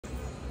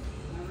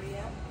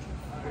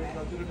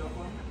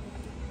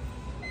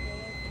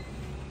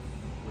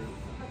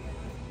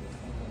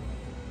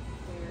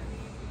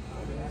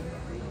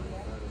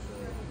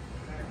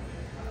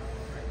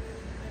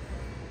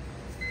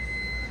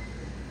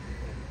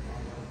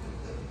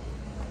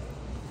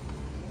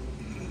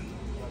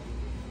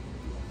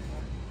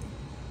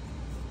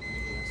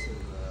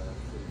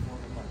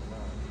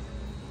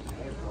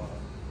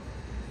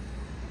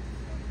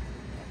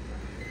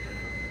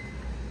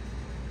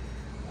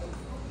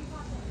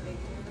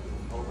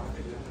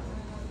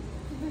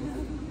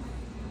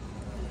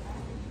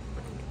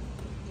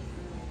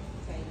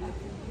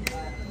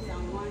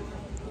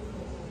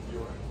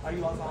Are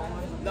you also on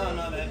one?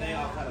 No, they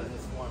all kind of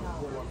just swarmed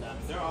down.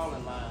 They're all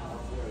in line.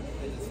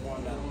 They just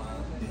swarmed down the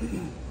line.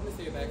 Let me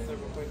see your back, sir,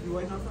 real quick. You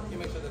waiting on something? You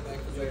make sure the back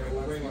is there.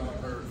 We're waiting on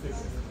her. We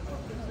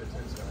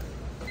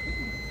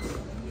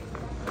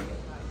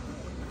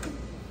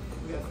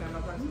got stand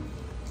up person?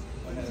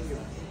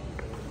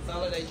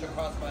 Consolidate your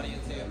crossbody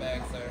into your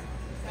bag, sir.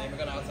 And we're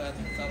going to also have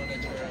to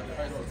consolidate your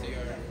purse into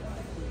your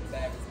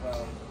bag as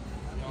well.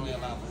 You only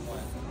allow for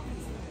one.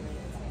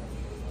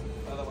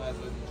 Otherwise,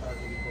 we'll be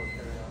charging you for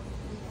carry-on.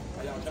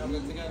 Are y'all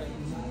traveling together?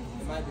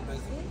 It might be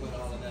best if we put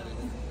all of that in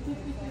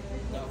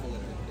double if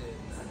it did.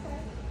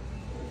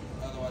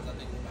 Otherwise, I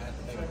think we might have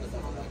to pay for this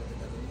double like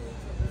together.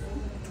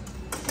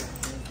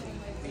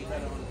 Feet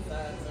right on the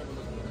side, sir. We're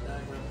looking at the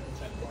diagram.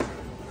 Check one.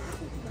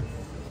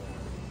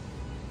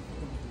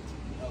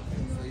 Okay,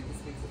 so you can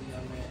speak to the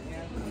young man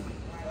here.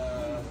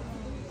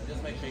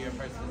 Just make sure your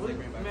person is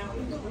bring back.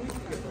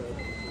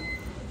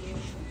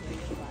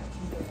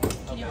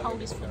 Can you hold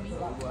this for me?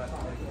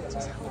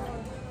 Just hold it.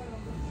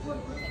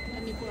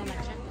 Let me put on my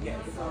jacket. Yes.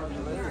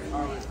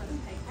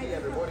 Hey,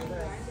 everybody.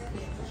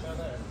 Show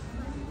there.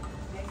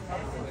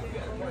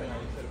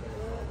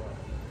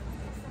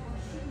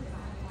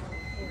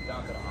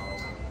 Down to the hall.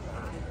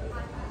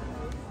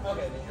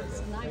 Okay.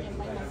 So now I can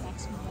buy my back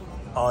small.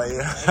 Oh,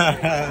 yeah.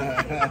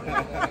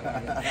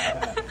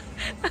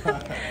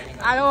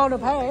 I don't want to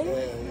pay.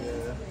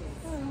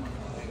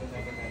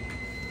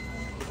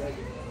 Yeah.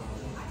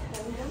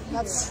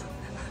 That's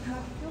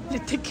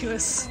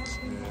ridiculous.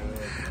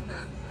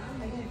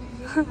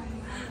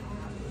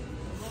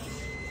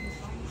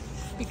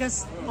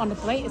 Because on the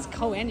plate it's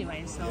cold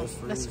anyway, so Yeah,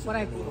 that's what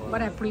I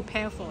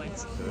prepare for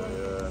it.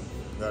 Yeah,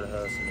 gotta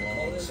have some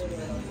long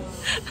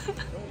sleeves.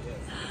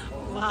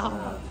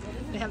 Wow,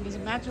 they have this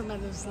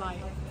measurement. It's like,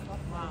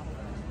 wow.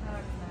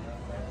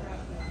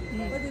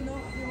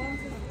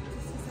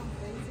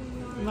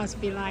 It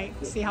must be like,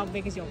 see how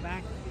big is your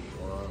bag.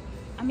 Wow.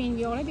 I mean,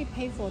 we already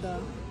paid for the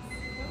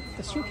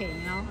suitcase,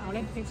 you know. I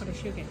already paid for the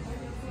suitcase.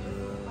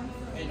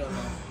 Hey, no,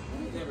 man.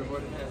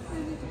 Everybody has.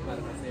 Might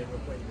as well say it real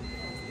quick.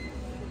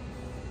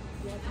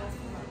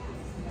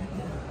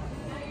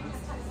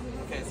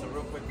 Okay, so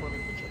real quick, for me,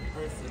 put your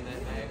purse in that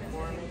bag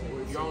for me.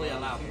 You're only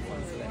allowed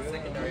one, so that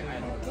secondary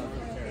item.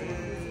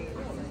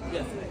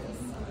 Yes, ma'am.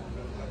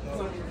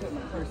 So you put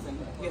my purse in.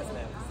 Yes,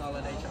 ma'am.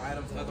 Consolidate your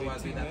items,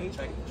 otherwise we'd have to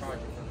charge you for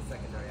the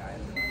secondary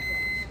item.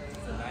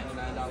 It's a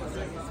 $99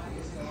 service.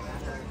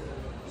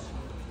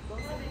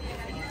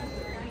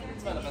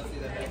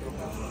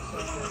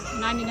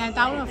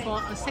 $99 for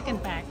a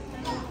second bag.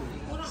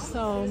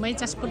 So may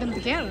just put them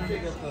together. We'll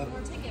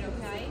take it,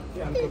 okay?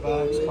 Yeah,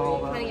 bags,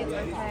 call that. Honey, it's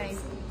okay.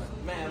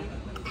 Ma'am,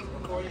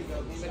 before you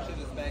go, can you make sure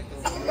this bag is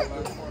in the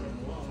corner?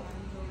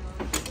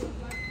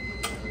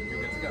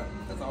 You're good to go.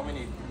 That's all we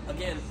need.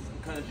 Again,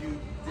 because you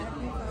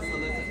didn't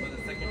solicit for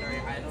the secondary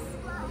item,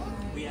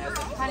 we asked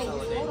that you Honey, just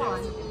consolidate hold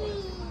on. those.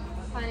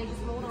 Honey,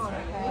 just hold on, okay?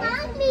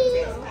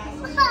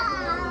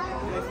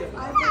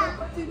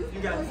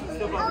 You guys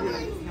step up here.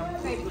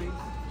 Baby,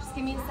 just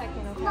give me a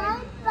second, okay?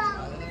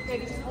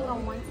 Baby, just hold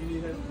on one second. You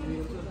need him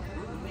too?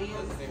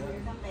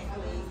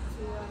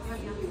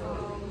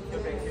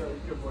 Okay,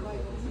 you're bored.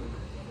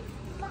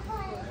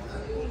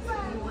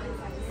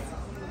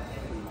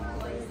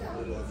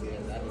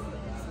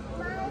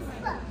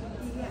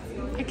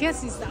 I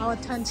guess it's our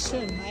turn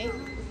soon, right?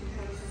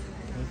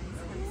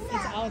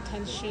 It's our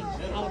turn soon.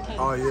 Our turn.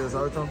 Oh, yeah, it's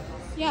our turn?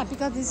 Yeah,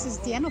 because this is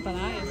the end of the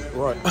line.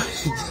 Right.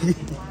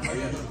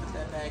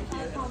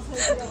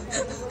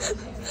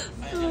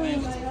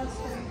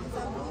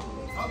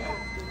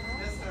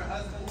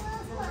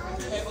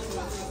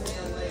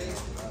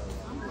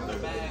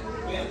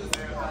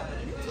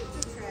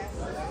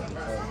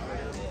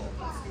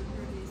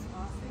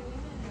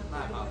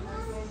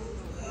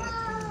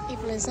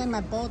 If they say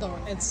my bottle,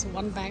 it's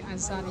one bag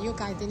inside. You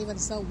guys didn't even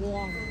sell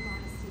water.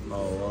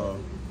 Oh, wow.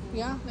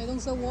 Yeah, they don't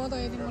sell water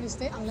anymore in the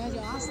state unless you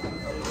ask them.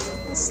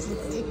 It's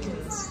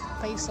ridiculous.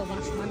 Pay so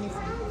much money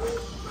for it.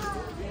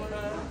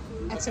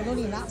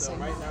 Absolutely not. So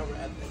right now we're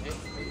at the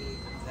next meeting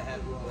to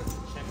have you all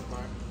check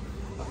mark.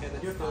 Okay,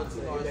 that's still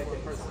 $2 for a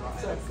personal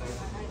item.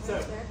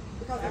 Sir.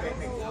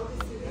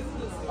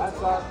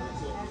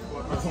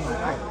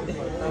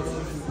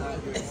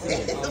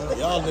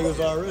 Y'all niggas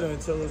already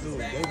didn't tell us it was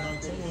day 19.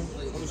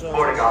 I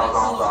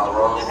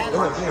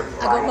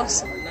go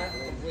boss. Not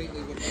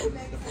completely within the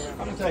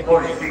parameters. take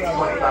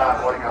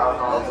 4625 boarding out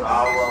on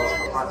our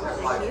front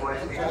flight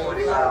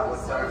 4625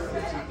 with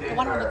The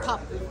one on the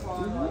top.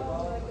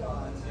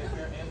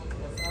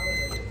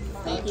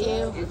 Thank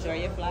you. Enjoy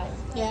your flight.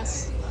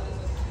 Yes.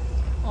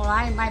 All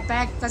right, my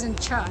bag doesn't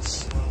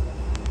charge.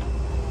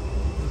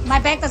 My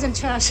bag doesn't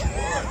charge. We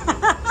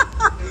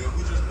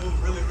just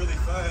moved really, really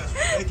fast.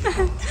 Thank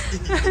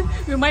you.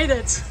 We made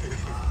it. She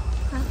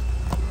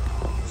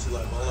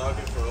like my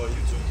login for all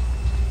YouTube.